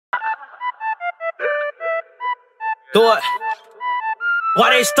Do it. Why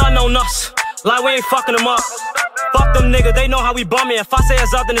they stuntin' on us? Like we ain't fucking them up. Fuck them niggas, they know how we bumming. If I say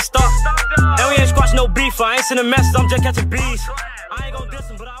it's up, then it's stuck. And we ain't squashing no beef. I ain't sending messages, I'm just catching bees. I ain't gon' diss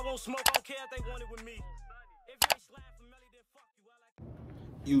them, but I won't smoke. I don't care if they want it with me.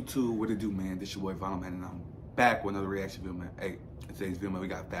 YouTube, what it do, man? This your boy VonnoFrmDBM, and I'm back with another reaction video, man. Hey, in today's video, man, we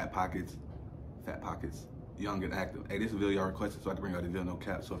got Fatpocketz, young and active. Hey, this is a video y'all requested, so I can bring out the video, no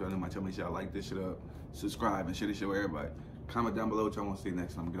cap. So if y'all know my channel, make sure y'all like this shit up, subscribe, and share this shit with everybody. Comment down below what y'all want to see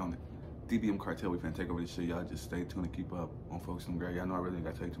next time. Get on it. DBM cartel, we finna take over this shit. Y'all just stay tuned and keep up on Focus on Gray. Y'all know I really ain't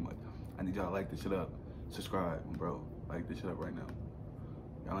gotta tell you too much. I need y'all to like this shit up, subscribe, bro. Like this shit up right now.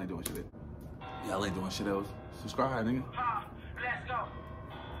 Y'all ain't doing shit. Y'all ain't doing shit else. Subscribe, nigga. Let's go.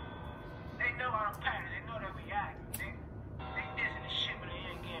 They know I'm packed. They know that we act. They dissing the shit, but they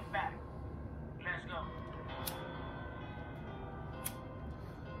ain't getting back. Let's go.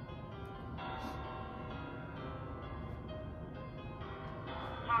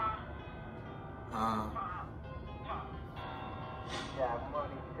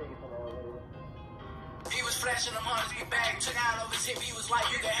 He was flashing them hundreds, get back, took out of his hip, he was like,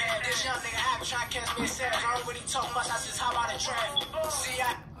 you can have this young nigga. I been trying to catch me a savage. I don't really talk much, I just hop out in traffic. See,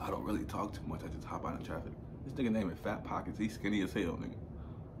 I don't really talk too much, I just hop out in traffic. This nigga name is Fatpocketz, he's skinny as hell, nigga.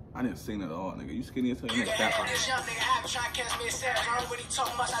 I didn't seen it at all, nigga. You skinny as hell, you nigga Fatpocketz. This young nigga, I been trying to catch me a savage. I don't really talk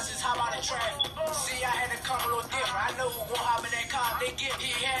much, I just hop out in traffic. See, I had to come a little different. I know who gon' hop in that car, they get.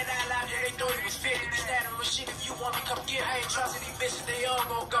 He had that life, yeah, they thought he was 50. This, that, and shit, if you want me, come get. I ain't trusting these bitches, they all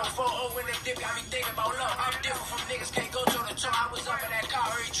gon' go. 4-0 in the dip, got me thinking about love. I'm different from niggas, can't go toe to toe. I was up in that car,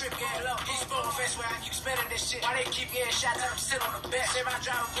 every trip getting low. He's spoken face where I keep spending this shit. Why they keep getting shots, tell them sit on the bed. Say my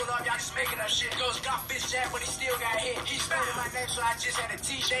driver pull up, y'all just making up shit. Ghost got bitch jack, but he still got hit. He spelling my name, so I just had a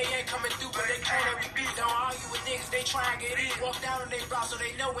T. They ain't coming through, but they claim that we beat. Don't argue with niggas, they try and get in. Walk down on they block, so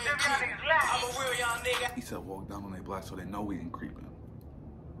they know we ain't creeping. I'm a real young nigga. He said walk down on they block, so they know we ain't creeping.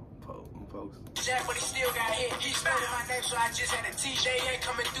 Folks. Jack, but he still got hit. He spelling my name, so I just had a T. They ain't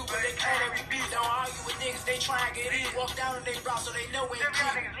coming through, but they claim that we beat. Don't argue with niggas, they try and get in. Walk down on they block, so they know we ain't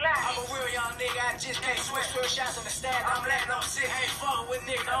creeping. I'm a real young nigga, I just can't switch. First shots on the stand, I'm letting off sick. I ain't fucking with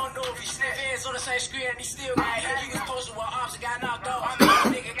niggas, I don't know if he sniff. Hands on the same screen, and he still got hit. He was posted with arms and got knocked off. I'm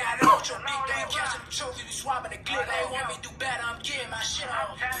a nigga, got an ultra big. They ain't catching the trophies, we swapping the clip. They want me to do better, I'm getting my shit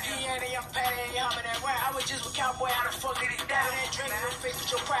on. He ain't a young patty, ain't humming that rap. I was just with Cowboy, how the fuck did he die? That drink in your face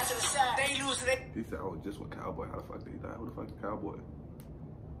with your pride to the side. They losing it. He said, I was just with Cowboy, how the fuck did he die? Who the fuck is Cowboy?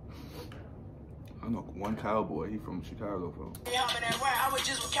 I know one Cowboy, he from Chicago, folks. I was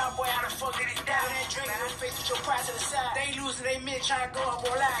just with Cowboy, how the fuck did he die? That drink in your face with your pride to the side. They losing they mid, trying to go up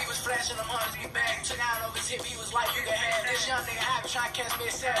all out. He was flashing them hundreds, get back, took out of his hip, he was like, you can have this young nigga. I been trying to catch me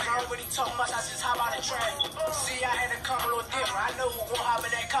a savage. I don't really talk much, I just hop out in traffic. See, I had to come a little different. I know who gon' hop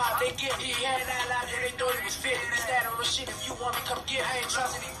in that car, they get. He had that life, yeah, they thought he was 50. This, that, and shit, if you want me, come get. I ain't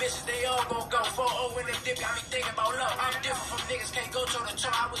trusting these bitches, they all gon' go. 4-0 in the dip, got me thinking about love. I'm different from niggas, can't go toe to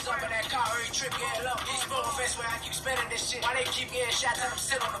toe. I was up in that car, every trip getting low. He's spoken face where I keep spending this shit. Why they keep getting shots, tell them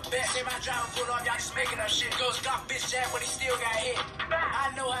sit on the bed. Say my driver pull up, y'all just making up shit. Ghost got bitch jack, but he still got hit.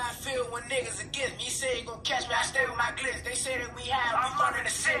 I know how I feel when niggas against me. He say he gon' catch me, I stay with my glitz. They say that we high, we running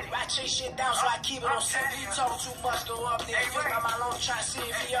the city. I chase shit down, so I keep it on set. He talk too much, go up there. Fix my long try to see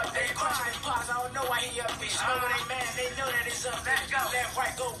if he up there. Crunching his pots, I don't know why he up there. Smoking they man, they know that it's up there. Left,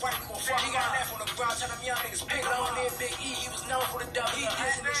 right, go right, we gon' fuck. He got left on the ground, tell them young niggas pick on there. Big E, he was known for the dub. He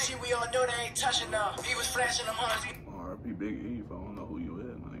dissing this shit, we all know they ain't touching up. He was flashing them hundreds. R.I.P. Big E, if I don't know who you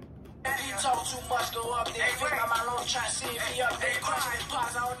is, man. He talk too much, go up there. Fix my long try to see if he up there. Crunching his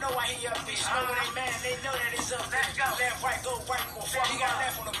pots, I don't know why he up there. Smoking they man, they know that it's up there. Left, right, go right, we gon' fuck. He got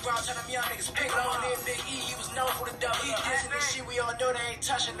left on the ground, tell them young niggas pick on there. Big E, he was known for the dub. He dissing this shit, we all know they ain't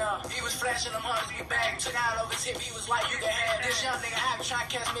touching up. He was flashing them hundreds, get back, took out of his hip, he was like, you can have this young nigga. I been trying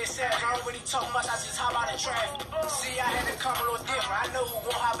to catch me a savage. I don't really talk much, I just hop out in traffic. See, I had to come a little different. I know who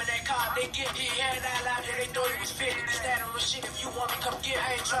gon' hop in that car, they get. He had that life, yeah, they thought he was 50. This, that, and shit, if you want me, come get.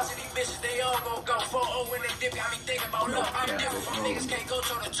 I ain't trusting these bitches, they all gon' go. 4-0 in the dip, got me thinking about love. I'm different from niggas, can't go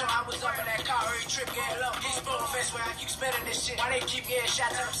toe to toe. I was up in that car, every trip getting low. He spoken face where I keep spending this shit. Why they keep getting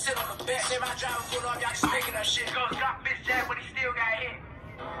shots, tell them sit on the bed. Say my driver pull up, y'all just making up shit. Ghost got bitch jack, but he still got hit.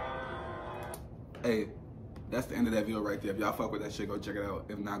 Hey, that's the end of that video right there. If y'all fuck with that shit, go check it out.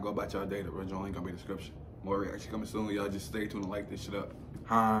 If not, go about y'all day. The original link gonna be in the description. More reaction coming soon. Y'all just stay tuned and like this shit up.